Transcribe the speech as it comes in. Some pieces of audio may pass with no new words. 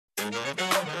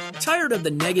Tired of the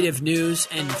negative news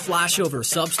and flashover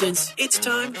substance? It's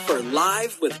time for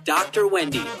Live with Dr.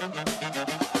 Wendy.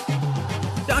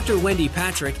 Dr. Wendy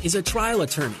Patrick is a trial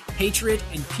attorney, patriot,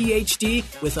 and PhD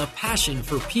with a passion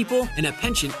for people and a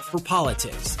penchant for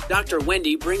politics. Dr.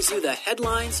 Wendy brings you the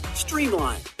headlines,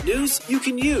 streamlined news you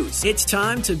can use. It's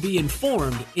time to be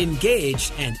informed,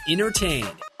 engaged, and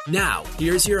entertained. Now,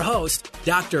 here's your host,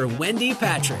 Dr. Wendy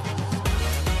Patrick.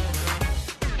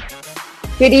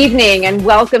 Good evening and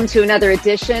welcome to another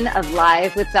edition of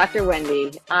Live with Dr.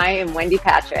 Wendy. I am Wendy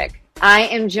Patrick. I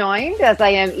am joined, as I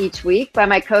am each week, by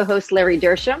my co-host Larry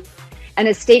Dersham, an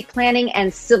estate planning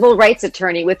and civil rights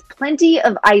attorney with plenty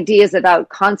of ideas about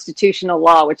constitutional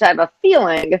law, which I have a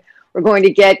feeling we're going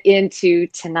to get into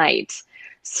tonight.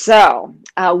 So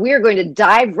we are going to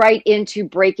dive right into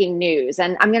breaking news,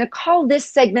 and I'm going to call this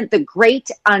segment The Great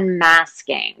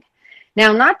Unmasking.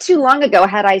 Now, not too long ago,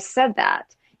 had I said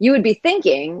that, you would be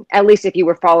thinking, at least if you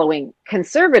were following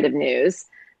conservative news,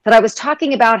 that I was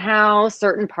talking about how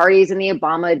certain parties in the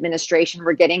Obama administration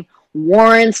were getting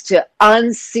warrants to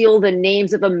unseal the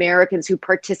names of Americans who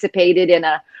participated in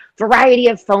a variety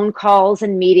of phone calls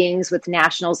and meetings with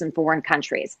nationals in foreign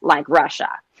countries like Russia,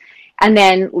 and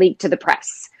then leaked to the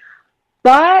press.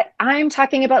 But I'm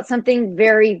talking about something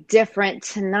very different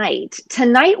tonight.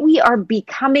 Tonight, we are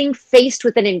becoming faced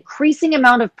with an increasing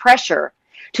amount of pressure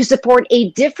to support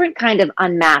a different kind of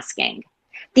unmasking,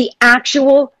 the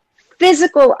actual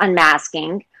physical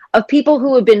unmasking of people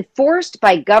who have been forced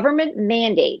by government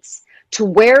mandates to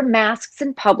wear masks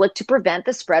in public to prevent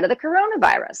the spread of the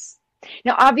coronavirus.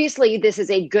 Now, obviously, this is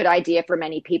a good idea for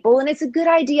many people, and it's a good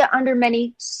idea under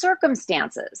many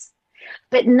circumstances.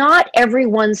 But not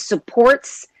everyone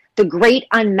supports the great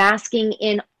unmasking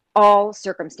in all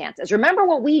circumstances. Remember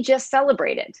what we just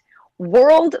celebrated.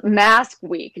 World Mask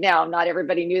Week. Now, not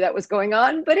everybody knew that was going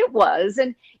on, but it was.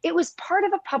 And it was part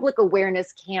of a public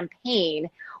awareness campaign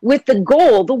with the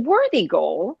goal, the worthy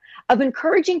goal, of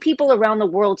encouraging people around the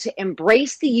world to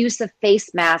embrace the use of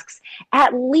face masks,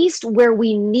 at least where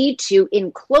we need to,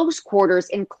 in close quarters,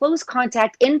 in close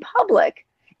contact, in public,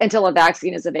 until a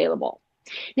vaccine is available.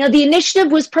 Now, the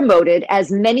initiative was promoted,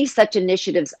 as many such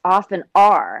initiatives often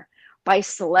are, by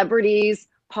celebrities,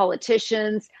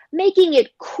 politicians, making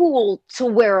it cool to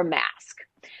wear a mask.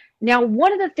 Now,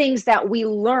 one of the things that we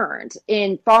learned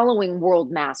in following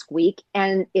World Mask Week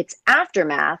and its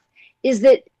aftermath is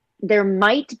that there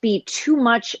might be too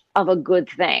much of a good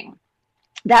thing.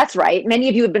 That's right. Many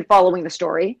of you have been following the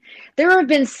story. There have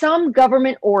been some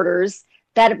government orders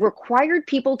that have required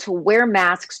people to wear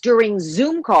masks during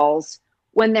Zoom calls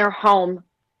when they're home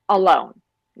alone.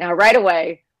 Now, right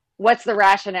away, what's the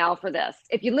rationale for this?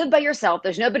 If you live by yourself,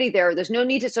 there's nobody there, there's no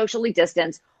need to socially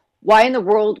distance, why in the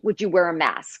world would you wear a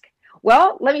mask?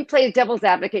 Well, let me play devil's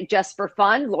advocate just for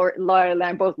fun.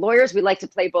 Both lawyers, we like to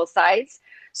play both sides.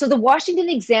 So the Washington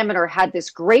Examiner had this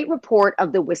great report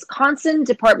of the Wisconsin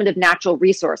Department of Natural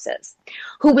Resources,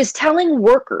 who was telling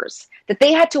workers that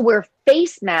they had to wear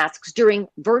face masks during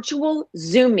virtual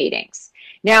Zoom meetings.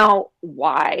 Now,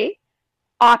 why?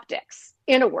 Optics,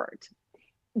 in a word.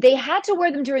 They had to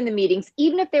wear them during the meetings,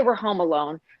 even if they were home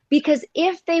alone, because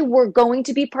if they were going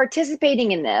to be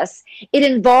participating in this, it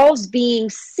involves being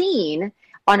seen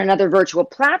on another virtual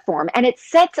platform, and it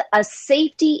sets a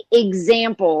safety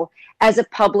example as a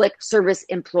public service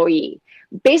employee.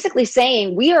 Basically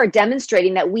saying we are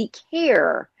demonstrating that we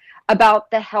care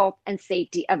about the health and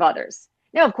safety of others.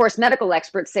 Now, of course, medical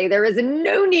experts say there is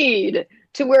no need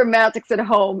to wear masks at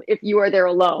home if you are there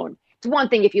alone. It's one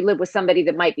thing if you live with somebody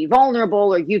that might be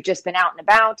vulnerable or you've just been out and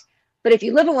about, but if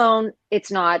you live alone, it's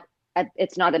not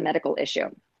a medical issue.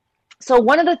 So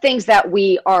one of the things that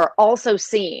we are also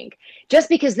seeing, just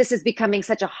because this is becoming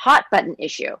such a hot button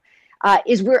issue,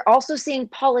 is we're also seeing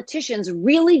politicians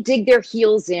really dig their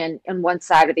heels in on one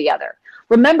side or the other.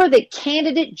 Remember that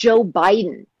candidate Joe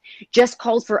Biden just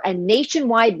called for a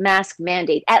nationwide mask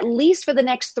mandate, at least for the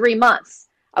next 3 months.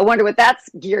 I wonder what that's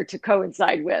geared to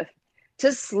coincide with,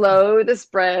 to slow the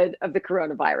spread of the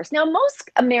coronavirus. Now,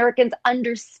 most Americans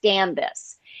understand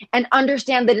this and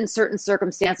understand that in certain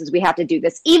circumstances we have to do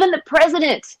this. Even the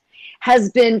president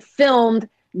has been filmed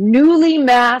newly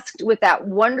masked with that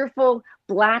wonderful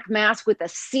black mask with the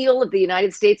seal of the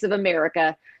United States of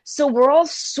America. So we're all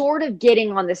sort of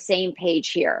getting on the same page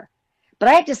here. But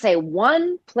I have to say,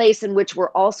 one place in which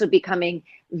we're also becoming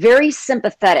very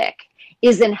sympathetic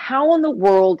is in how in the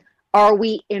world are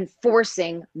we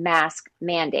enforcing mask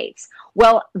mandates?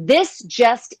 Well, this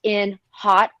just in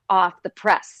hot off the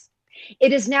press.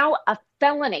 It is now a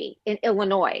felony in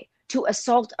Illinois to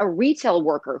assault a retail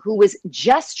worker who was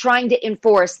just trying to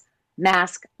enforce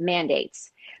mask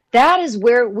mandates. That is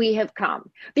where we have come,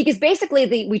 because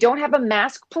basically we don't have a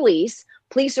mask police.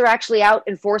 Police are actually out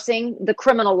enforcing the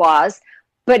criminal laws,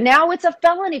 but now it's a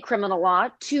felony criminal law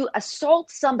to assault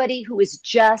somebody who is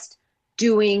just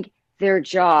doing their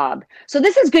job. So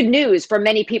this is good news for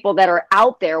many people that are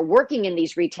out there working in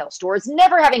these retail stores,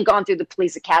 never having gone through the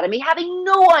police academy, having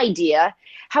no idea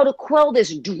how to quell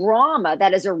this drama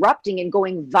that is erupting and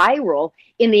going viral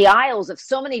in the aisles of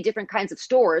so many different kinds of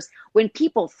stores when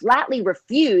people flatly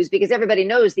refuse because everybody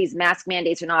knows these mask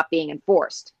mandates are not being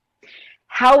enforced.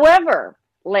 However,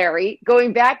 Larry,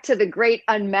 going back to the great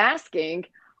unmasking,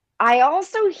 I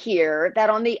also hear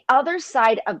that on the other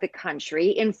side of the country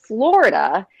in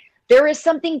Florida, there is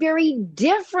something very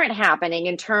different happening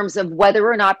in terms of whether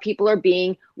or not people are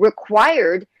being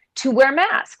required to wear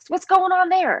masks. What's going on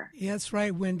there? Yeah, that's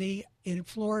right, Wendy. In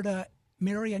Florida,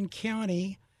 Marion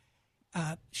County,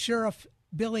 Sheriff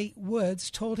Billy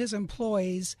Woods told his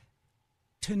employees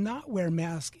to not wear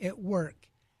masks at work.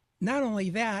 Not only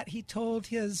that, he told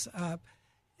his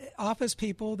office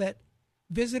people that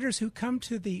visitors who come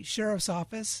to the sheriff's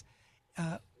office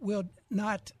will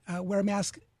not wear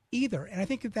masks either. And I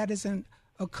think that is in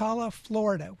Ocala,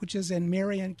 Florida, which is in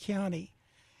Marion County.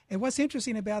 And what's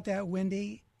interesting about that,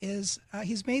 Wendy, is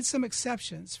he's made some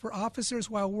exceptions for officers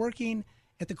while working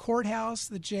at the courthouse,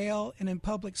 the jail, and in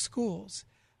public schools.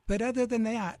 But other than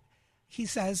that, he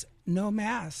says no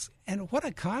masks. And what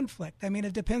a conflict. I mean,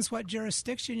 it depends what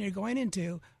jurisdiction you're going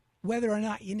into, whether or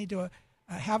not you need to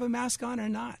have a mask on or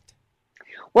not.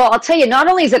 Well, I'll tell you, not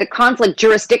only is it a conflict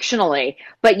jurisdictionally,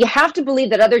 but you have to believe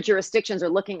that other jurisdictions are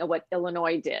looking at what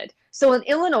Illinois did. So in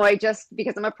Illinois, just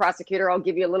because I'm a prosecutor, I'll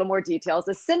give you a little more details.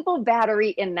 A simple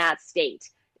battery in that state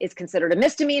is considered a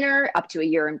misdemeanor, up to a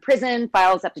year in prison,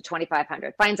 fines up to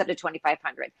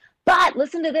 $2,500. But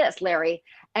listen to this, Larry,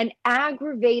 an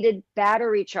aggravated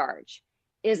battery charge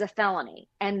is a felony,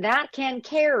 and that can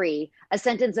carry a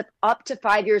sentence of up to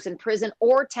 5 years in prison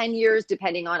or 10 years,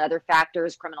 depending on other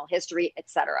factors, criminal history,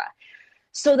 etc.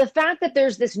 So the fact that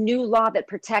there's this new law that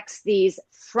protects these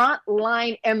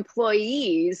frontline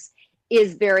employees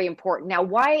is very important. Now,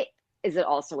 why is it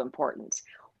also important?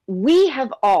 We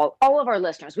have all of our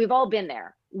listeners, we've all been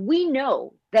there. We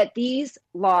know that these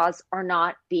laws are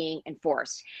not being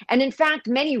enforced. And in fact,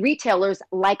 many retailers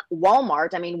like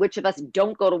Walmart, I mean, which of us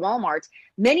don't go to Walmart?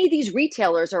 Many of these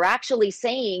retailers are actually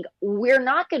saying, we're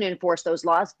not going to enforce those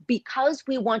laws because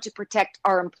we want to protect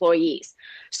our employees.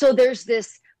 So there's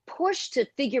this push to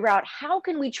figure out how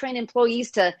can we train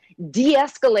employees to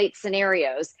de-escalate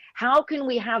scenarios? How can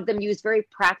we have them use very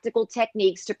practical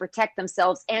techniques to protect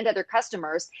themselves and other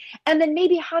customers? And then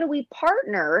maybe how do we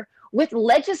partner with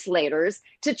legislators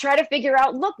to try to figure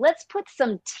out, look, let's put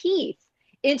some teeth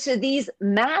into these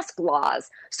mask laws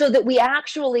so that we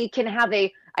actually can have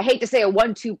I hate to say a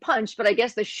 1-2 punch, but I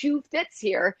guess the shoe fits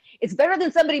here. It's better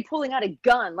than somebody pulling out a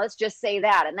gun. Let's just say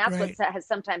that. And that's right. What has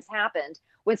sometimes happened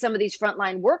when some of these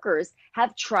frontline workers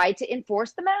have tried to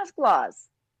enforce the mask laws.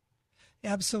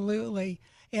 Absolutely.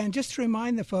 And just to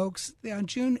remind the folks, on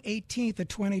June 18th of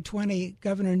 2020,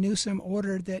 Governor Newsom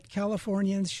ordered that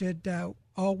Californians should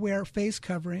all wear face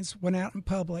coverings when out in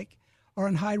public or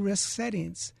in high-risk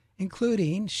settings,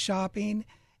 including shopping,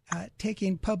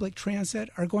 taking public transit,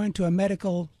 or going to a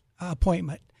medical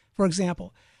appointment, for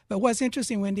example. But what's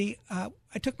interesting, Wendy,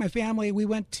 I took my family. We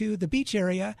went to the beach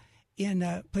area in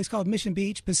a place called Mission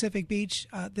Beach, Pacific Beach,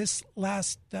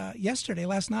 last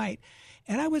night.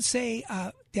 And I would say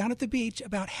down at the beach,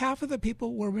 about half of the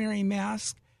people were wearing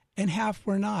masks and half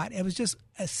were not. It was just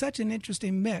such an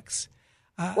interesting mix.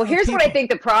 Well, here's what I think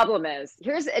the problem is.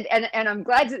 And I'm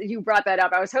glad that you brought that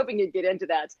up. I was hoping you'd get into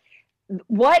that.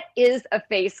 What is a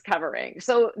face covering?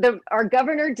 So our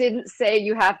governor didn't say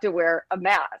you have to wear a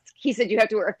mask. He said you have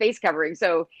to wear a face covering.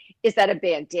 So is that a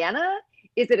bandana?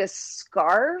 Is it a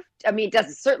scarf? I mean,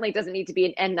 certainly doesn't need to be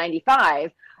an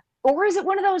N95. Or is it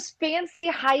one of those fancy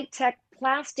high-tech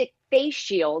plastic face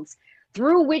shields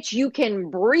through which you can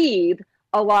breathe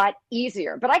a lot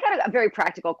easier? But I got a very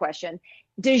practical question.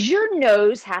 Does your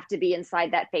nose have to be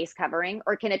inside that face covering,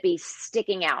 or can it be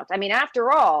sticking out? I mean,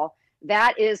 after all,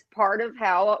 that is part of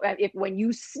how, when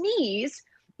you sneeze,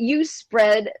 you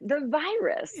spread the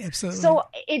virus. Absolutely. So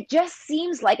it just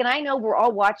seems like, and I know we're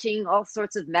all watching all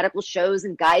sorts of medical shows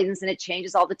and guidance, and it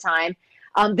changes all the time.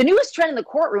 The newest trend in the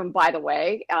courtroom, by the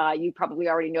way, you probably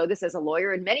already know this as a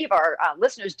lawyer, and many of our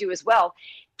listeners do as well,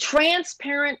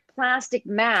 transparent plastic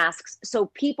masks so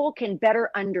people can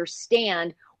better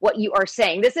understand what you are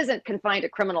saying. This isn't confined to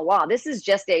criminal law. This is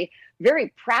just a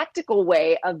very practical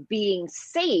way of being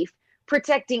safe,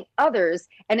 protecting others,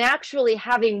 and actually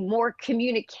having more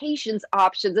communications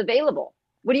options available.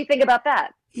 What do you think about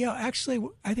that? Actually,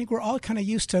 I think we're all kind of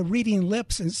used to reading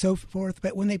lips and so forth,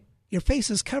 but when your face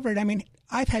is covered, I mean,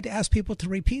 I've had to ask people to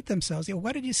repeat themselves.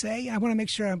 What did you say? I want to make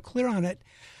sure I'm clear on it.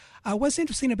 What's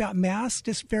interesting about masks,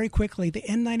 just very quickly, the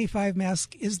N95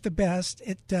 mask is the best.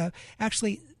 It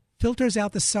actually filters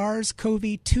out the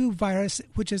SARS-CoV-2 virus,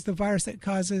 which is the virus that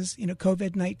causes,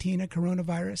 COVID-19, a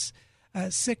coronavirus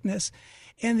sickness.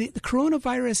 And the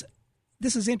coronavirus,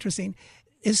 this is interesting,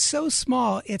 is so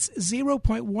small, it's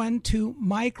 0.12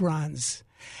 microns.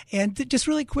 And just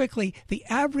really quickly, the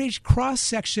average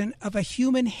cross-section of a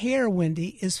human hair,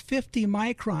 Wendy, is 50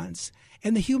 microns.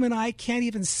 And the human eye can't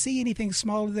even see anything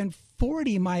smaller than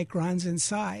 40 microns in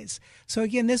size. So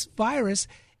again, this virus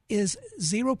is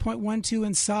 0.12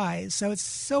 in size, so it's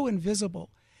so invisible.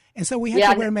 And so we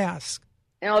have to wear masks.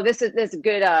 This is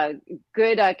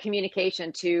good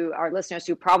communication to our listeners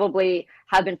who probably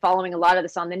have been following a lot of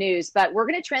this on the news. But we're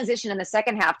going to transition in the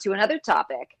second half to another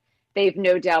topic they've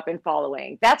no doubt been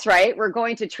following. That's right. We're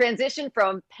going to transition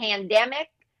from pandemic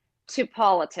to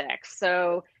politics.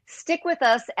 So stick with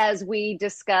us as we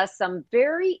discuss some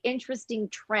very interesting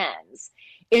trends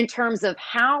in terms of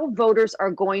how voters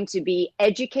are going to be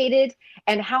educated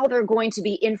and how they're going to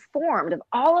be informed of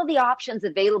all of the options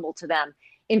available to them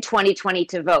in 2020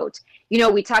 to vote.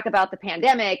 We talk about the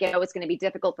pandemic, it's going to be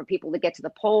difficult for people to get to the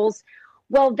polls.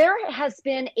 Well, there has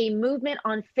been a movement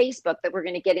on Facebook that we're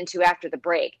going to get into after the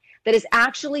break that is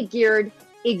actually geared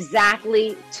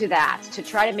exactly to that, to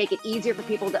try to make it easier for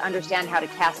people to understand how to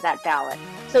cast that ballot.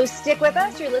 So stick with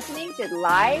us. You're listening to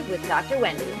Live with Dr.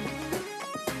 Wendy.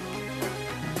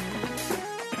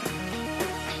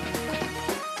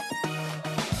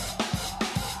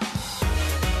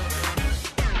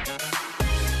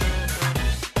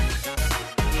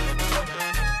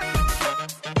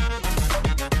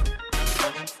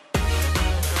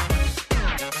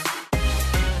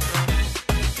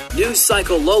 News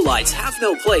cycle lowlights have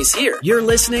no place here. You're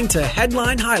listening to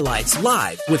Headline Highlights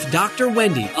live with Dr.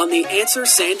 Wendy on The Answer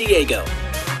San Diego.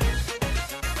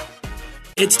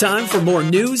 It's time for more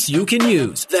news you can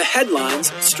use. The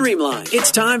headlines streamlined.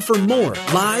 It's time for more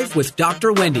Live with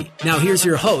Dr. Wendy. Now here's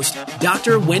your host,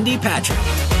 Dr. Wendy Patrick.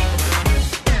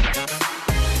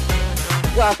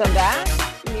 Welcome back.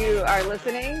 You are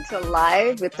listening to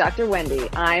Live with Dr. Wendy.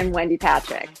 I'm Wendy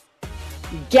Patrick.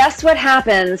 Guess what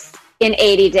happens in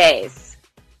 80 days?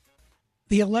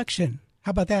 The election. How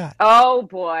about that? Oh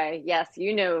boy. Yes,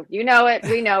 you know it.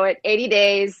 We know it. 80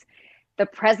 days, the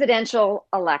presidential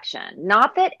election.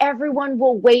 Not that everyone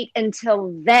will wait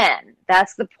until then.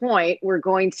 That's the point we're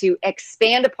going to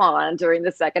expand upon during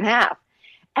the second half,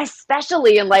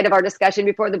 especially in light of our discussion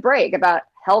before the break about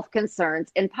health concerns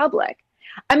in public.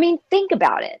 I mean, think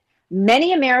about it.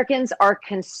 Many Americans are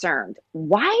concerned.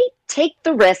 Why take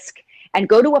the risk and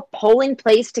go to a polling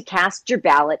place to cast your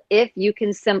ballot if you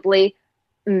can simply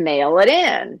mail it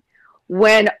in,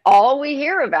 when all we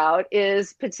hear about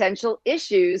is potential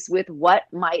issues with what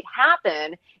might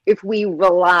happen if we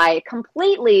rely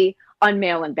completely on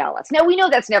mail-in ballots? Now, we know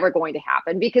that's never going to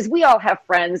happen because we all have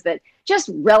friends that just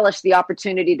relish the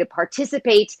opportunity to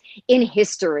participate in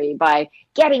history by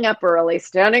getting up early,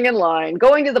 standing in line,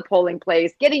 going to the polling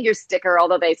place, getting your sticker,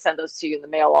 although they send those to you in the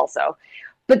mail also.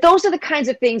 But those are the kinds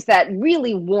of things that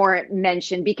really warrant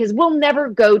mention because we'll never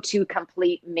go to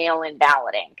complete mail-in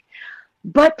balloting.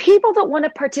 But people that want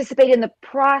to participate in the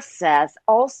process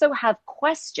also have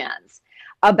questions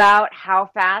about how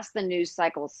fast the news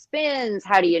cycle spins.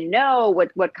 How do you know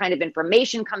what kind of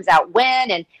information comes out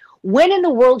when? And when in the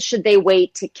world should they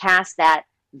wait to cast that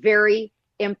very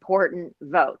important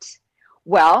vote?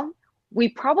 Well, we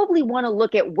probably want to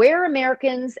look at where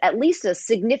Americans, at least a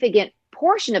significant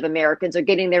portion of Americans, are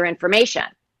getting their information.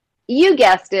 You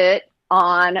guessed it,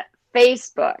 on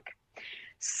Facebook.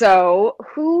 So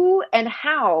who and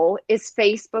how is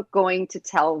Facebook going to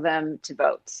tell them to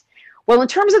vote? Well, in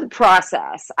terms of the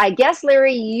process, I guess,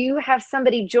 Larry, you have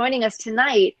somebody joining us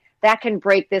tonight that can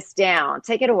break this down.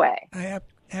 Take it away. I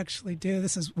actually do.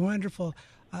 This is wonderful.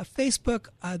 Facebook,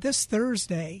 this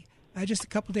Thursday, just a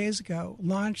couple days ago,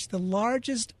 launched the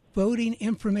largest voting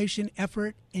information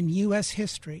effort in U.S.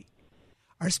 history.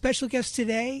 Our special guest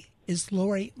today is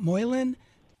Lori Moylan,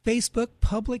 Facebook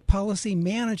Public Policy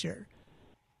Manager.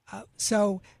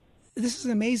 So this is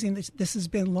amazing that this has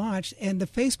been launched, and the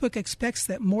Facebook expects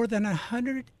that more than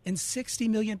 160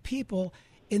 million people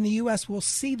in the U.S. will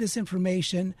see this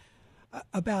information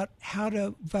about how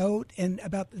to vote and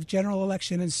about the general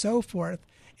election and so forth.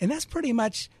 And that's pretty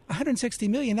much 160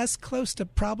 million. That's close to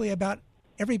probably about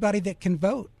everybody that can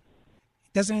vote.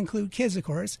 Doesn't include kids, of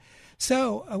course.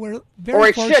 So we're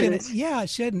very fortunate. Shouldn't. Yeah, it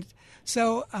shouldn't.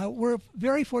 So we're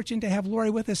very fortunate to have Lori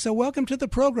with us. So welcome to the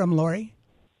program, Lori.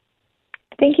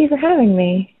 Thank you for having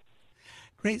me.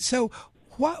 Great. So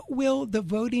what will the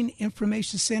Voting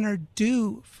Information Center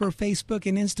do for Facebook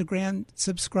and Instagram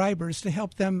subscribers to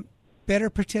help them better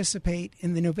participate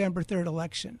in the November 3rd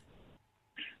election?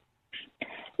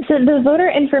 So the Voter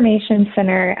Information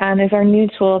Center is our new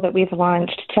tool that we've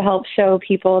launched to help show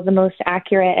people the most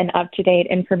accurate and up-to-date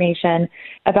information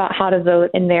about how to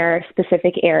vote in their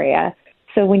specific area.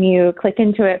 So when you click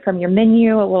into it from your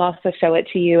menu, it will also show it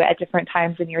to you at different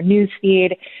times in your news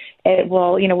feed. It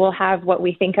will, we'll have what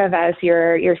we think of as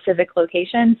your civic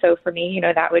location. So for me,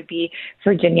 that would be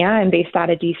Virginia. I'm based out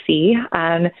of DC.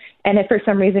 And if for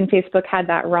some reason Facebook had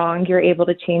that wrong, you're able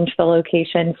to change the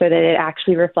location so that it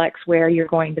actually reflects where you're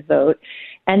going to vote.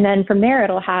 And then from there,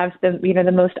 it'll have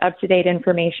the most up-to-date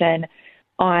information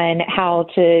on how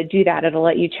to do that. It'll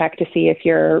let you check to see if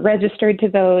you're registered to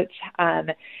vote.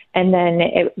 And then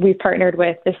we've partnered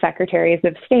with the secretaries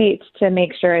of state to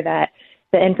make sure that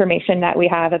the information that we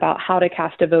have about how to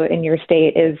cast a vote in your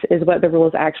state is what the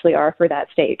rules actually are for that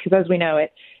state. Because as we know,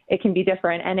 it can be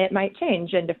different, and it might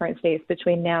change in different states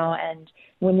between now and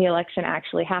when the election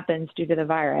actually happens due to the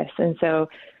virus. And so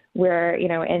we're,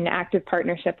 in active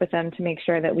partnership with them to make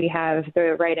sure that we have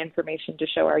the right information to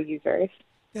show our users.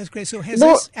 That's great. So has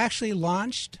this actually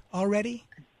launched already?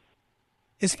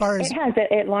 As far as it has.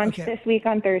 It launched this week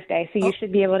on Thursday, so you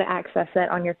should be able to access it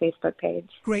on your Facebook page.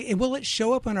 Great. And will it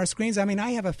show up on our screens? I mean,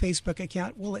 I have a Facebook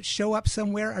account. Will it show up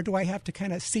somewhere, or do I have to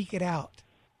kind of seek it out?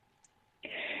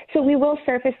 So we will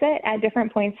surface it at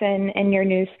different points in your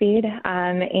news feed,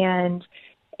 and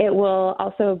it will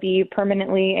also be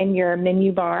permanently in your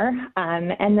menu bar.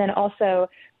 And then also,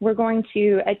 we're going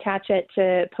to attach it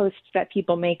to posts that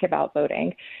people make about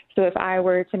voting. So if I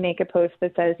were to make a post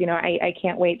that says, I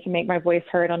can't wait to make my voice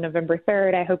heard on November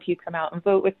 3rd, I hope you come out and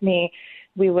vote with me,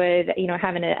 we would,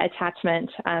 have an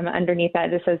attachment underneath that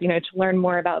says, to learn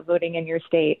more about voting in your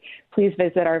state, please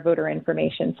visit our Voter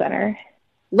Information Center.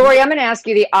 Lori, I'm going to ask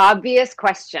you the obvious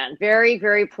question, very,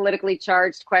 very politically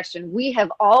charged question. We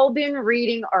have all been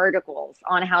reading articles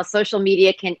on how social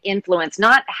media can influence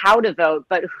not how to vote,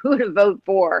 but who to vote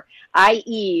for,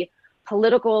 i.e.,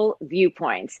 political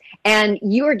viewpoints. And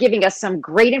you are giving us some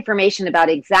great information about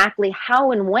exactly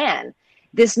how and when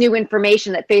this new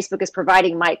information that Facebook is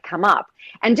providing might come up.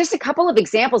 And just a couple of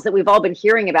examples that we've all been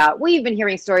hearing about. We've been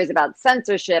hearing stories about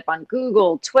censorship on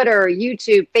Google, Twitter,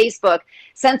 YouTube, Facebook,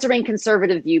 censoring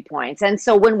conservative viewpoints. And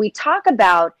so when we talk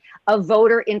about a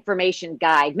voter information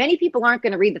guide, many people aren't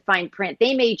going to read the fine print.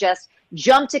 They may just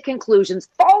jump to conclusions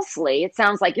falsely. It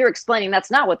sounds like you're explaining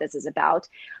that's not what this is about,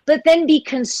 but then be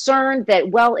concerned that,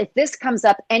 well, if this comes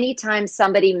up anytime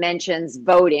somebody mentions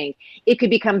voting, it could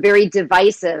become very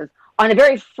divisive on a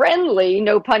very friendly,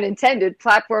 no pun intended,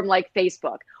 platform like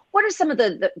Facebook. What are some of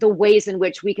the ways in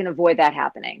which we can avoid that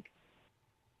happening?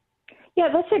 Yeah,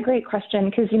 that's a great question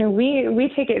because,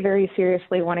 we take it very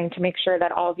seriously wanting to make sure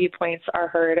that all viewpoints are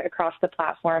heard across the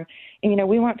platform. And,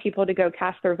 we want people to go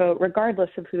cast their vote regardless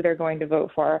of who they're going to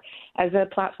vote for. As a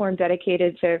platform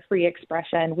dedicated to free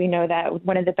expression, we know that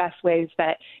one of the best ways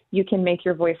that you can make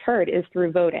your voice heard is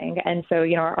through voting. And so,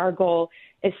 our goal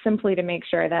is simply to make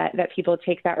sure that people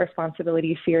take that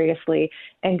responsibility seriously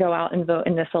and go out and vote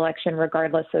in this election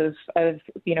regardless of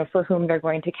for whom they're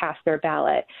going to cast their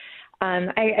ballot.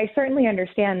 I certainly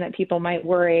understand that people might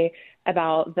worry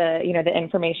about the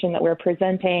information that we're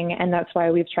presenting, and that's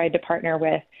why we've tried to partner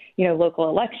with, local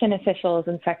election officials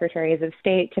and secretaries of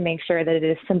state to make sure that it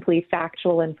is simply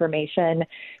factual information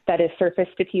that is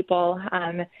surfaced to people.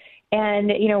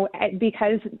 And,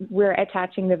 because we're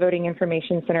attaching the Voting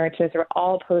Information Center to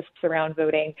all posts around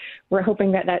voting, we're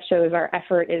hoping that shows our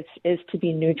effort is to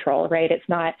be neutral, right? It's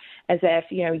not as if,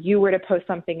 you were to post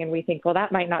something and we think, well,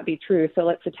 that might not be true, so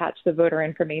let's attach the Voter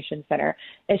Information Center.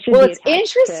 It's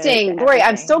interesting, Lori.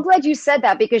 I'm so glad you said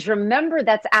that because remember,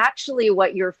 that's actually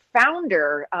what your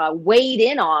founder weighed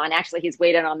in on. Actually, he's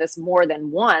weighed in on this more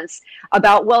than once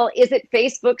about, well, is it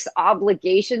Facebook's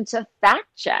obligation to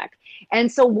fact check?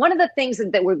 And so one of the things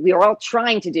that we are all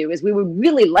trying to do is we would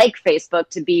really like Facebook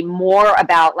to be more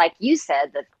about, like you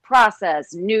said, the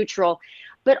process, neutral.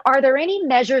 But are there any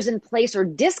measures in place or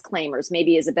disclaimers,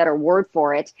 maybe is a better word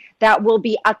for it, that will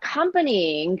be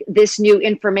accompanying this new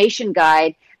information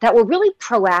guide that will really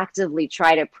proactively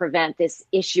try to prevent this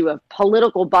issue of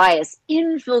political bias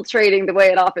infiltrating the way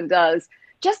it often does?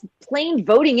 Just plain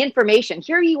voting information.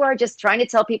 Here you are just trying to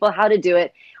tell people how to do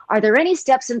it. Are there any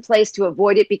steps in place to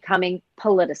avoid it becoming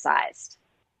politicized?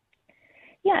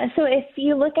 Yeah, so if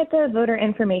you look at the Voter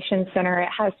Information Center, it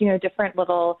has, different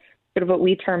little sort of what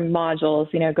we term modules,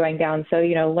 going down. So,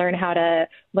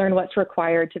 learn what's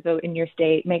required to vote in your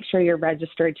state, make sure you're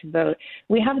registered to vote.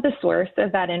 We have the source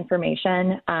of that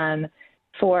information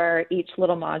for each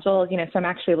little module, so I'm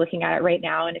actually looking at it right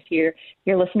now. And if your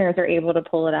listeners are able to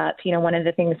pull it up, one of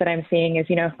the things that I'm seeing is,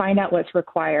 find out what's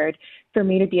required for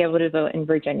me to be able to vote in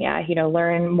Virginia,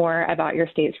 learn more about your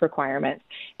state's requirements.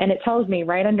 And it tells me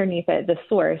right underneath it, the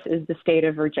source is the state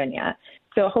of Virginia.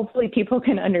 So hopefully people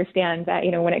can understand that,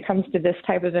 when it comes to this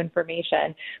type of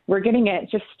information, we're getting it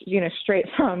just, straight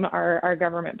from our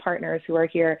government partners who are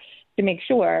here to make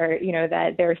sure,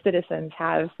 that their citizens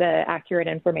have the accurate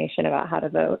information about how to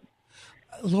vote.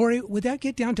 Lori, would that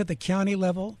get down to the county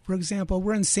level? For example,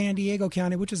 we're in San Diego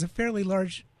County, which is a fairly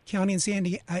large county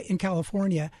in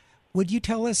California. Would you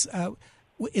tell us,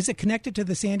 is it connected to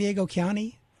the San Diego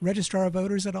County Registrar of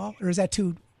Voters at all, or is that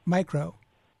too micro?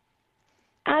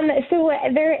 So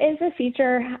there is a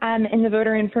feature in the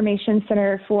Voter Information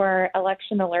Center for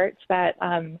election alerts that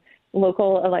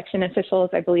local election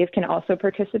officials, I believe, can also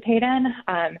participate in.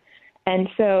 And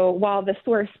so while the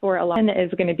source for election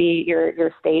is going to be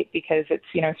your state, because it's,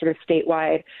 sort of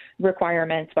statewide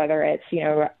requirements, whether it's,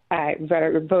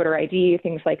 voter ID,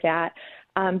 things like that.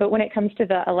 But when it comes to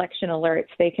the election alerts,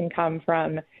 they can come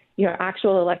from,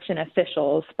 actual election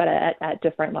officials, but at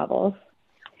different levels.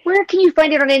 Where can you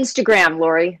find it on Instagram,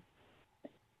 Lori?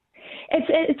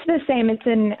 It's the same. It's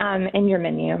in your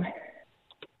menu.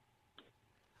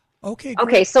 Okay. Great.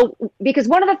 Okay. So, because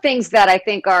one of the things that I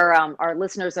think our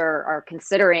listeners are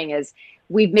considering is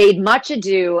we've made much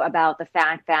ado about the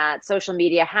fact that social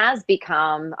media has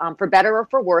become, for better or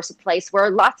for worse, a place where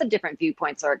lots of different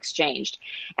viewpoints are exchanged.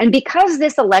 And because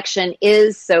this election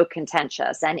is so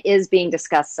contentious and is being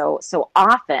discussed so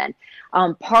often,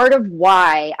 part of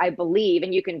why I believe,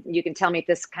 and you can tell me if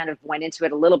this kind of went into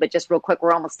it a little bit, just real quick,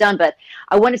 we're almost done, but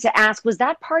I wanted to ask, was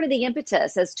that part of the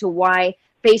impetus as to why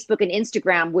Facebook and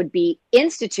Instagram would be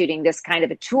instituting this kind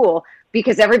of a tool?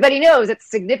 Because everybody knows that a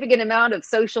significant amount of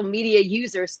social media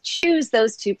users choose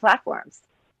those two platforms.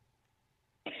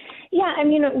 Yeah, I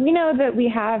mean, we know that we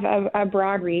have a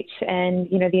broad reach in,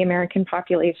 the American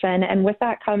population. And with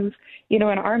that comes, in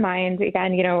our mind,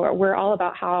 again, we're all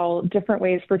about how different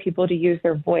ways for people to use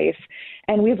their voice.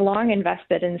 And we've long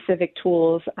invested in civic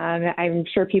tools. I'm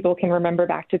sure people can remember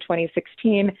back to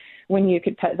 2016 when you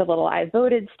could put the little I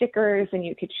voted stickers and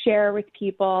you could share with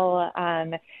people.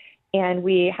 And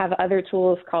we have other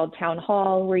tools called Town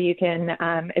Hall where you can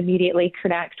immediately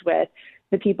connect with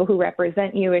the people who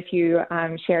represent you if you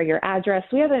share your address.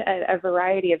 We have a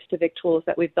variety of civic tools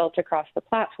that we've built across the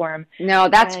platform. No,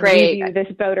 that's great. We view this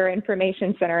Voter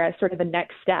Information Center as sort of the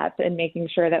next step in making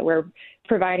sure that we're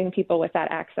providing people with that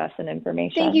access and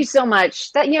information. Thank you so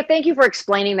much. Thank you for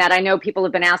explaining that. I know people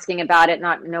have been asking about it,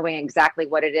 not knowing exactly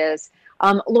what it is.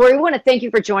 Lori, we want to thank you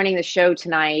for joining the show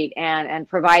tonight and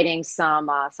providing some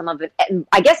of it,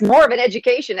 I guess more of an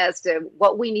education as to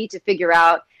what we need to figure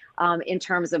out in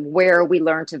terms of where we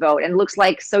learn to vote. And it looks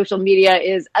like social media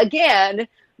is, again,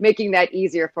 making that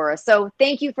easier for us. So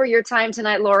thank you for your time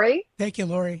tonight, Lori. Thank you,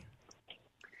 Lori.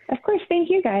 Of course. Thank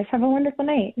you, guys. Have a wonderful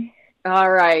night.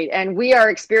 All right. And we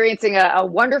are experiencing a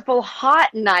wonderful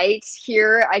hot night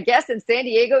here, I guess, in San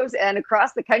Diego and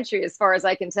across the country, as far as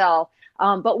I can tell.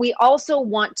 But we also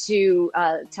want to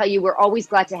tell you we're always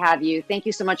glad to have you. Thank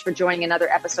you so much for joining another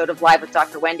episode of Live with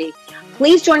Dr. Wendy.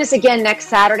 Please join us again next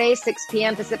Saturday, 6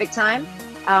 p.m. Pacific time.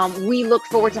 We look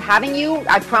forward to having you.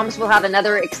 I promise we'll have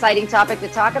another exciting topic to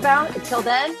talk about. Until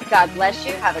then, God bless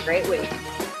you. Have a great week.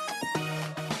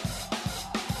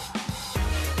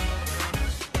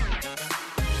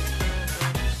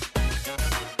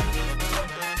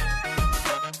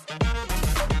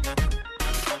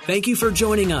 Thank you for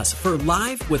joining us for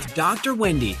Live with Dr.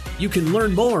 Wendy. You can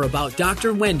learn more about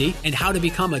Dr. Wendy and how to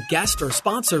become a guest or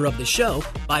sponsor of the show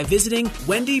by visiting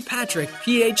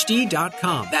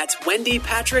wendypatrickphd.com. That's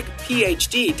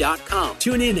wendypatrickphd.com.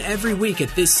 Tune in every week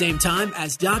at this same time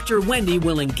as Dr. Wendy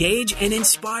will engage and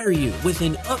inspire you with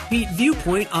an upbeat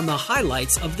viewpoint on the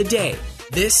highlights of the day.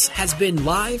 This has been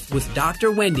Live with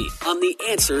Dr. Wendy on The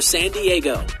Answer San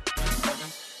Diego.